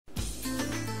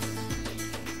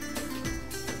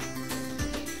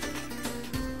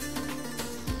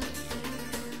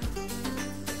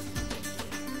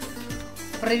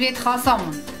Привет,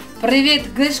 хасамон.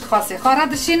 Привет, гыш хаси.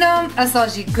 Харадшинам,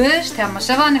 асажи гыш,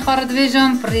 тамашавани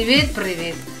харадвежам. Привет,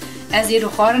 привет.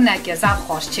 Азиру харнаке зав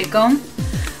хош чекам.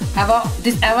 Ава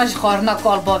дис аваж харна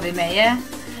колба вимeye.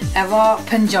 Ава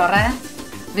پنجره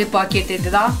و پاکتی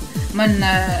داده. من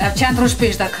چند روز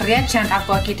پیش دا کریه چند هفت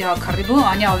پاکتی ها کردیم.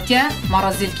 آنیا اوتیه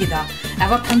مرزیل کیده.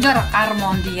 ава پنجره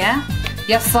ارماندیه.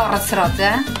 یا سارت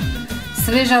سراته.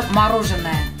 سویجا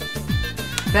ماروجنه.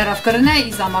 برف کرنه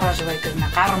ایزا مراجوی کرنه.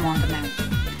 ارماندنه.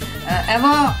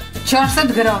 ава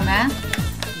 400 گرمه.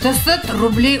 200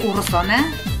 روبلی اورسانه.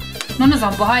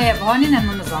 نونزام بهایی نه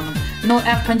نونزامن. نو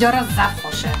اف پنجره زخ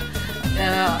خوشه.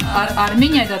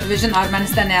 Armeniya da division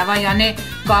Armenistan ava yani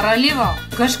Koroleva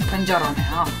kışk pencerane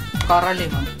ha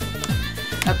Koroleva.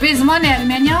 Pe zaman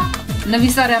Armeniya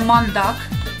navisare MANDK,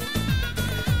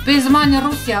 pe zaman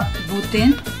Rusya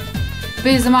BUTENЬ,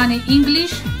 pe zaman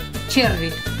English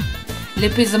CHERVIL. Le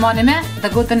pe zaman me da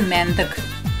goten MANDK.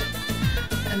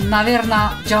 Наверное,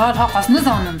 جهال ها قص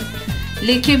نزانن.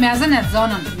 لیکن میازن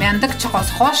زانن MANDK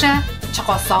چقاس خوشه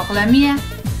چقاس ساقلمیه.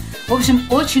 В общем,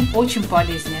 очень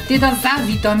полезно. Это за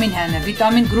витамин хана,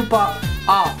 витамин группа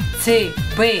А, С,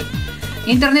 Б.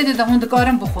 Интернет это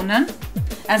хундакарам бухунан.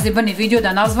 Аз ебани видео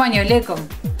да название леком.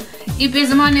 И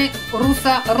безмане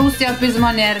Русия,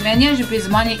 безмане Армения, же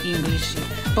безмане English.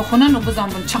 Бухунан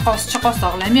убазамбун чакас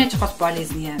саглами, чакас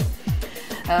полезнее.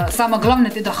 Самое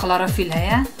главное это хлорофилл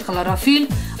хая. Хлорофилл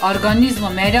организма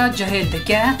меря джахел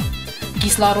деке.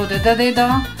 Кислород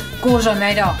да. Кожа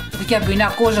меря, دیگه بینا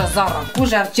کجا زارا،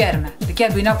 کجا چرمه، دیگه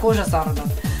بینا کجا زارا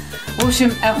داد.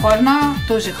 وشم خورنا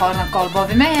توجی خورنا کالبا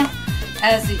میه،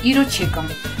 از ایرو چکم.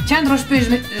 چند روز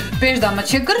پیش دام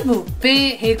چکر بود،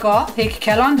 هیک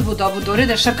کلاند بود دوره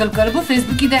در شکل کرد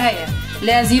فیسبوکی دهیه.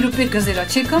 لاز ایرو گزیرا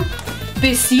چکم،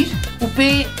 سیر و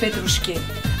پتروشکی.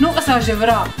 نو اساجی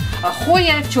ورا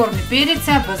خویه چرنی پریت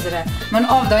بزره. من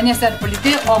آب دانیه سر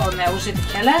پلیته آب میوجد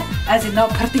کلا، از اینا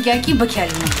پرتیگاکی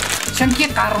بکلیم. چونکی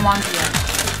قهرمانیه.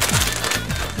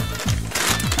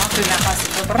 تو نفسی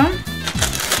ببرم.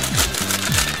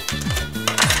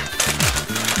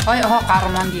 آها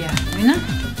قهرمانیه. ببینن.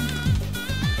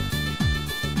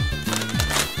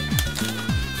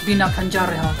 بینا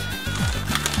پنجره هات.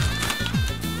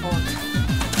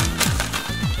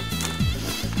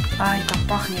 آی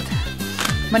کپاخنید.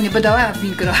 من بدوام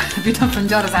بیکرا. بینا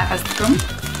پنجره زعف استکم.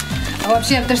 و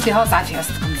بشی ابتشتی ها زعفی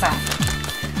استکم زعف.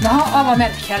 نه آب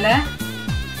میاد کله.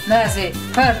 نازی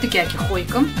پرتیکه کی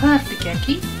خویکم پرتیکه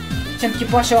چون که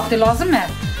باشه وقتی لازمه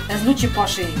از لوچی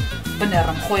باشه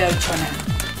بنرم خویای چونه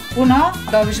اونا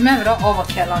داویجمه ورا آوا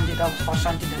کلان دیده و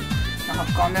خوشان دیده نه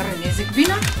کامera نزدیک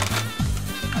بینم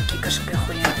اکی کشک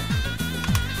بخویم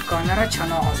کامera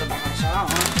چنا آزه بخشه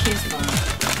آن کیز با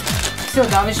سو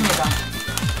داویجمه دام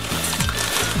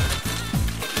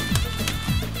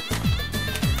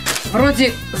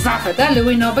برودی زعفه ده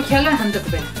لوی نابه کلا هندک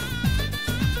به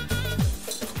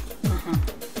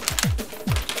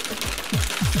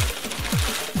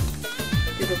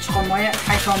خمایا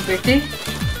حیفان بیتی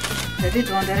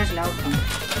دادید وان درش لاوتم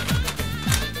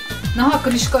نه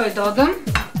کریشکای دادم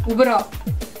و برا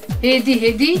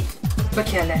هدی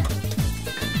بکله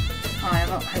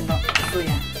آیا هلا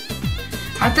دویا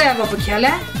حتی اوا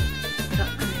بکله برا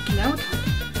کلاوتم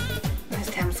از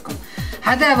تمس کن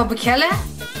حتی اوا بکله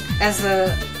از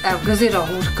گزیرا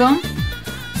هورکم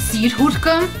سیر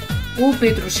هورکم و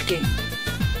پتروشکی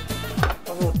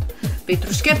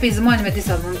پتروشکی پیزمان مدی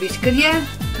سالمون بیش کریه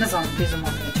نظام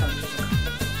پیزمان چهار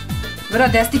برا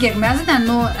دستی که مزدن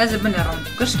نو از بنرم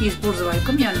کشکی اسپورزوای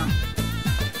کم یا نه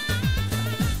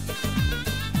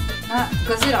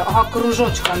گزیرا آها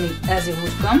کروژوچ کمی از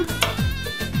هورکم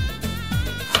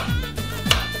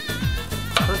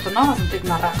просто навазом тик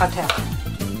на ракате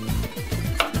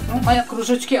ну а я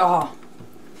кружочки ага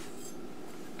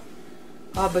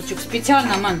бачук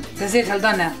специально ман газет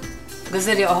халдана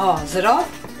газери ага зира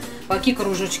ваки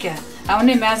кружочки а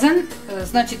вони мязан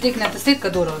значит тик на тестка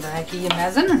дорого да какие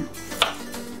мязан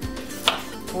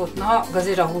вот на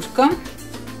газира хушка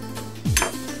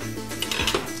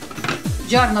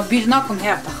жарно бирнаком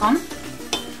хертахан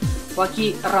ваки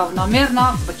равномерно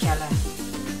бакела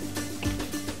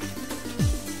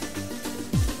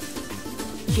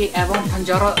ки авон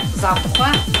панжара запха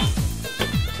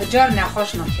таjar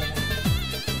нахош накела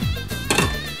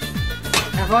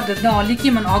авод نالی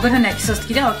که من آگاه نکساست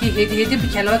کیده آکی هدی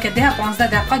بکلا که ده 15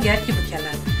 دقیقه گرد که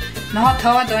بکلا نه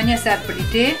تا دانیه سر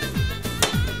پلیته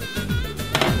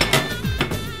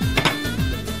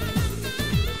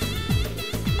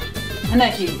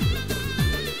هنکی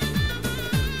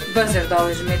بزر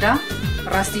داوج میده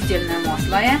растительное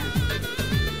масло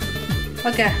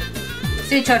اوکی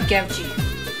 3-4 گوچی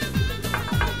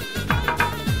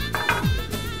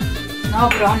نه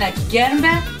برای گرم به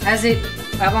از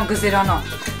اوان گزیرانا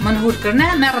منهور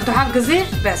کرنه مر دو هفت گزیر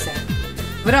بسه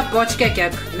برای باچکه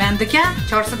که مندکه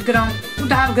 400 گرم و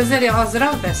دو هفت گزیر حاضره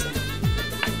بسه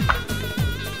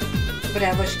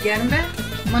برای باش گرم به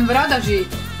من برای داشتی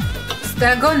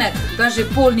استگانه داشتی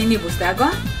پول نینی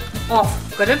بستگان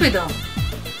آف کرده بیدم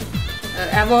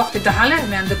او وقتی دهاله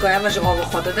مندکه اوش آب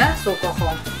خوده ده سوکا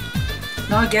خواه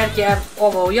نه گر که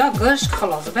آب اویا گشت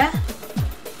خلاص به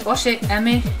باشه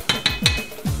امی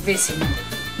ویسینو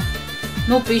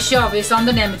نو پیشیا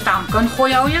ویساندن امی تمکن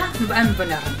خوی اویا امی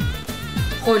بنرم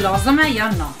خوی لازمه یا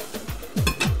نه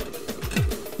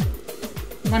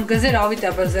من گزیر آوی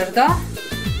تبزرده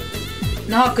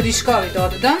نه کریشکاوی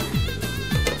دادم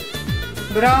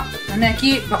برا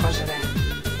هنکی بقشره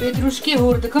پتروشکی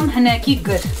هوردکم هنکی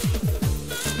گر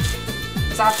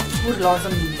زفت هور لازم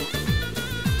نیمه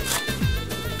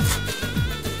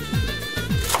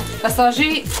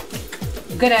بساجی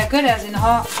گر از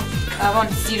اینها اوان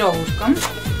سیرا هوردکم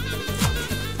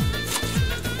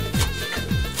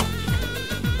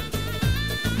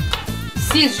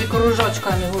سیر جی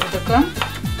کروژاچکانی هوردکم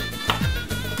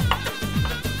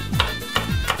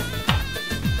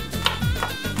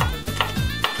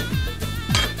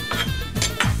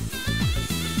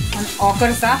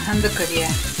آخر زفت هنده کریه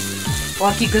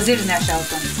باکی گزیر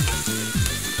نشاوتن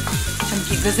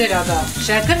چونکی گزیر آدا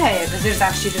شکل هیه گزیر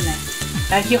زفت شیرونه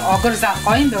لکی آخر زفت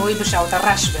قایم به وی بشاوتا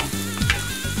رش به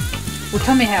و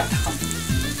تمی هفت خم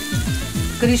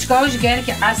کریشکاوش گر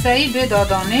که عصایی به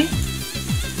دادانه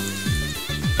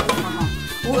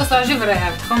و اصاجی برای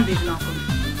هفت خم بیج ناکن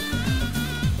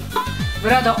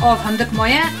برای دا آف هندک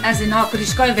مایه از اینها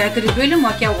کریشکای وکری بیلیم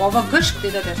واکی آفا گشک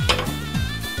دیده در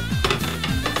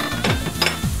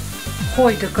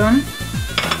خوی دکم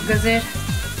گزیر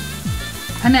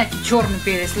هنکی چورن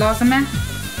پیرس لازمه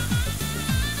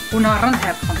اونا رند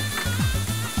هبخم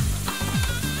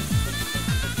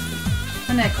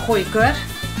هنک خوی گر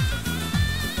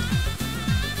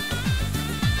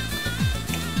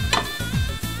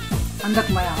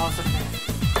هندک مایه حاضر به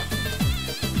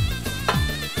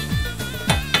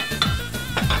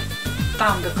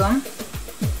تام دکم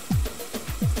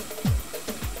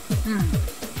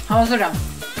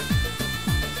حاضرم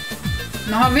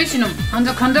نه ویشینم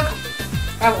هندک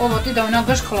او آواتی داونا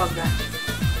گشت خلاص به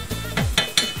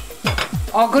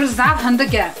آگر زف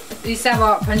هندکه ای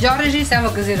سوا 50 رجی سوا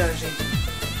گزیر رجی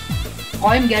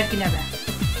قایم گرکی نبه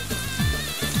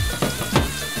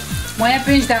مایه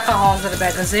 5 دقیقه حاضر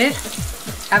به گزیر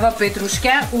او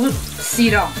پتروشکه و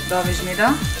سیرا داویش میده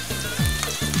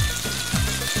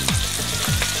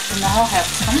نها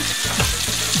هفتم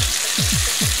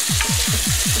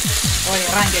اوی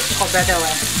رنگش خوب بده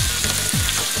وی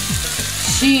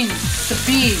شین،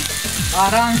 سپید،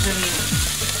 آرانجوی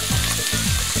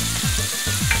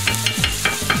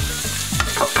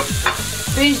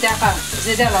پنج دقیقه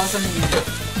زیده لازم نیه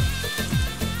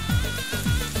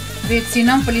وید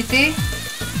سینم پلیته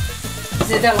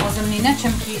زیده لازم نیه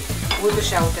چمکی وی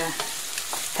بشوده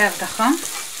هف دقیقه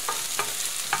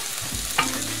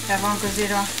هفان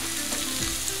گزیره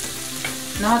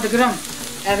نه دگرم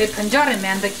اوی 50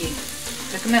 مندکی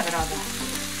دکمه براده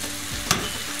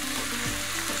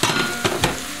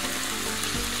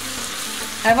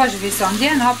هواش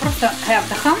ویساندیه نه پروسته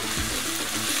هف دخم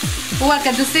و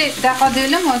که دو سه دقیقه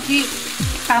دیلم و که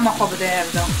همه خوب ده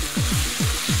هف دم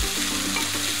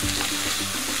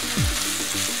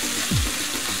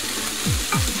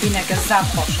بینه که زب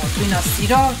خوب شد بینه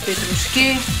سیرا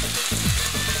پتروشکی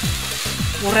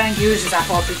و رنگی اوش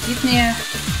زب آپیتیت نیه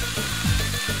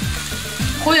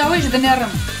خوی اوش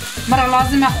دنیرم مرا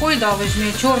لازمه خوی داوش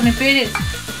می چورنی پیریز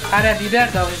اره بیبر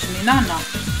داوش می نه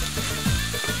نه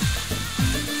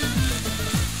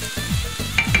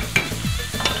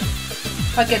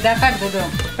اوکی دقیق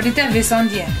دادم پریته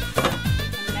ویساندیه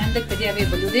مندک بدیه وی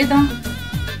بلوده دام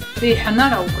وی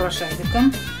حناره و کراشای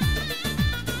دکم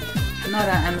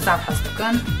حناره امزاب هست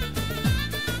دکن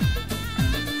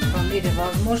میره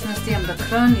возможности هم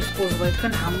دکران использовать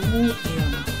کن همو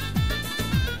دیانا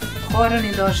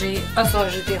خورنی داشتی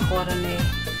اساجتی خورنی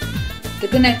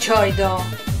دگنه چای دا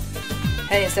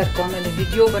هی سر کامل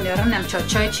ویدیو بنیارن هم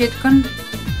چای چید کن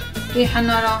وی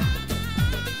حناره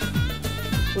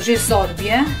уже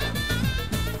сорбия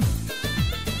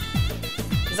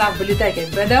зав блюдеке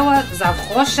бедева зав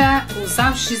хоша у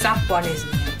зав ши зав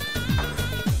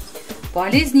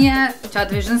полезния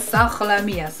чадвижн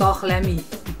сахламия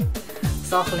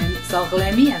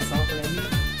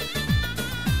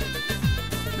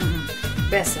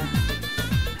беса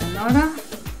ханара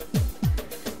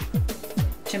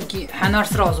чемки ханар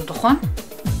сразу духон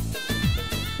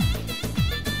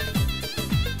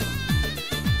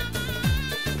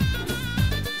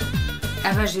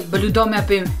اوش بلودا ما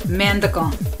به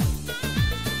مندکان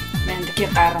مندکی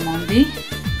قهرماندی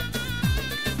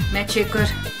ما چکر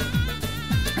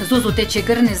زوزو ته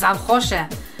چکر نزاف خوشه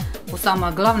و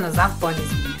ساما گلاو نزاف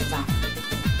پالیزمی زاف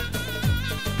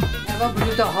اوا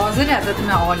بلودا حاضره ازت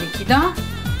ما آلی کیدا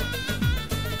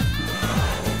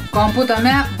کامپوتا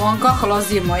ما بانکا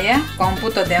خلاصی مایه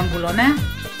کامپوتا دمبولانه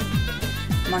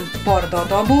من پار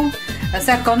دادا بو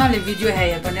سر کانال ویدیو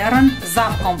هیه بنیرن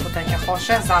زاف کامپوتا که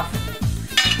خوشه زاف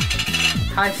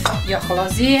حیف یا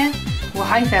خلاصیه و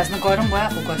حیف از نگارم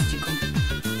باید اوگاستی کن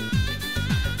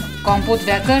کامپوت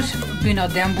وکر بینا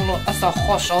دمبولو اصلا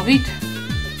خوش آوید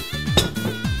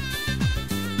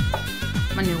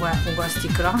منی باید اوگاستی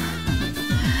کرا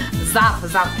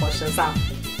زاف خوشه زاف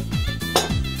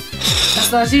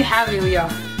اصلا جی حاوی ویا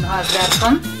نهاز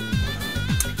درکن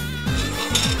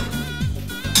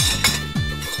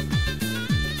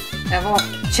اوا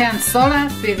چند ساله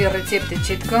به ریسیپت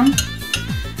چیت کن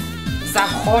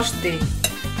زاف خوش دی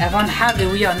اوان حاوی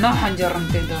ویا نه هنجرم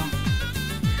تدا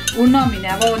اونا می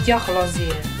نوا و تیا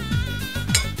خلاصیه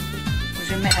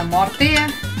وجه مه مارتیه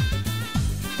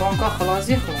بانکا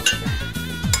خلاصی خلاصیه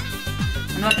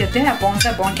اونا که ده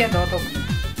بانسه بانکه دادا بود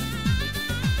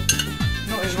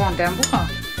نو اجوان دنبو ها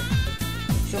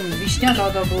چون ویشنیا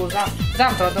دادا بود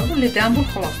زم دادا بود لی دنبو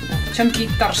خلاص بود چم که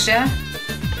ترشه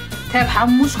تب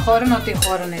هموش خاره ناتی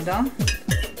خاره نیدا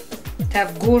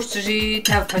تب گوشت جی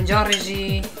تب پنجار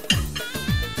جی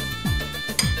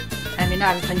همین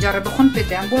اوی پنجاره بخون به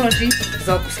دنبول جی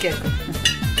زاکوس که کن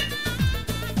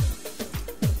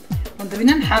و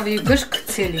دبینن حاوی گوش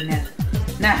کتسیلی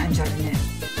نه هنجاری نه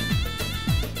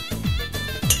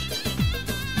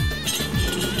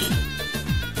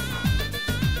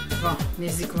وا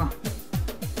نزدیک وا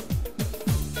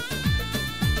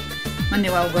من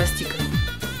نیوا اوگاستی کرم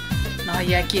نه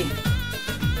یکی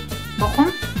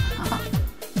بخون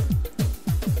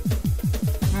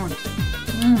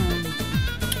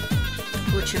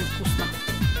очень вкусно.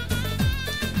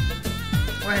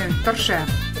 Ой, торше.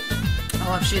 А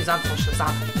вообще запах,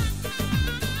 запах.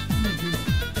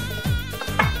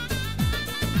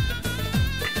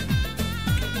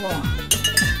 О.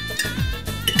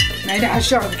 Найди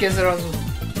ашард кезразу.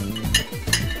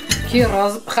 Ки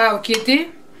раз хав кити.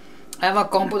 Ева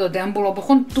компота дембула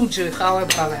бухун тут же хавай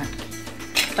бхаве.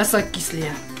 Аса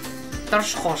кислия.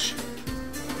 Торш хош.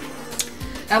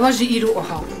 Ева жи иру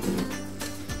охав.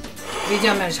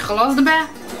 ویدیو منش خلاص به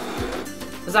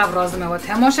زب رازمه و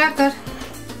تماشا کر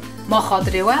ما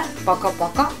خاطره و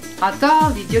پاکا حتی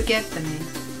ویدیو که تنه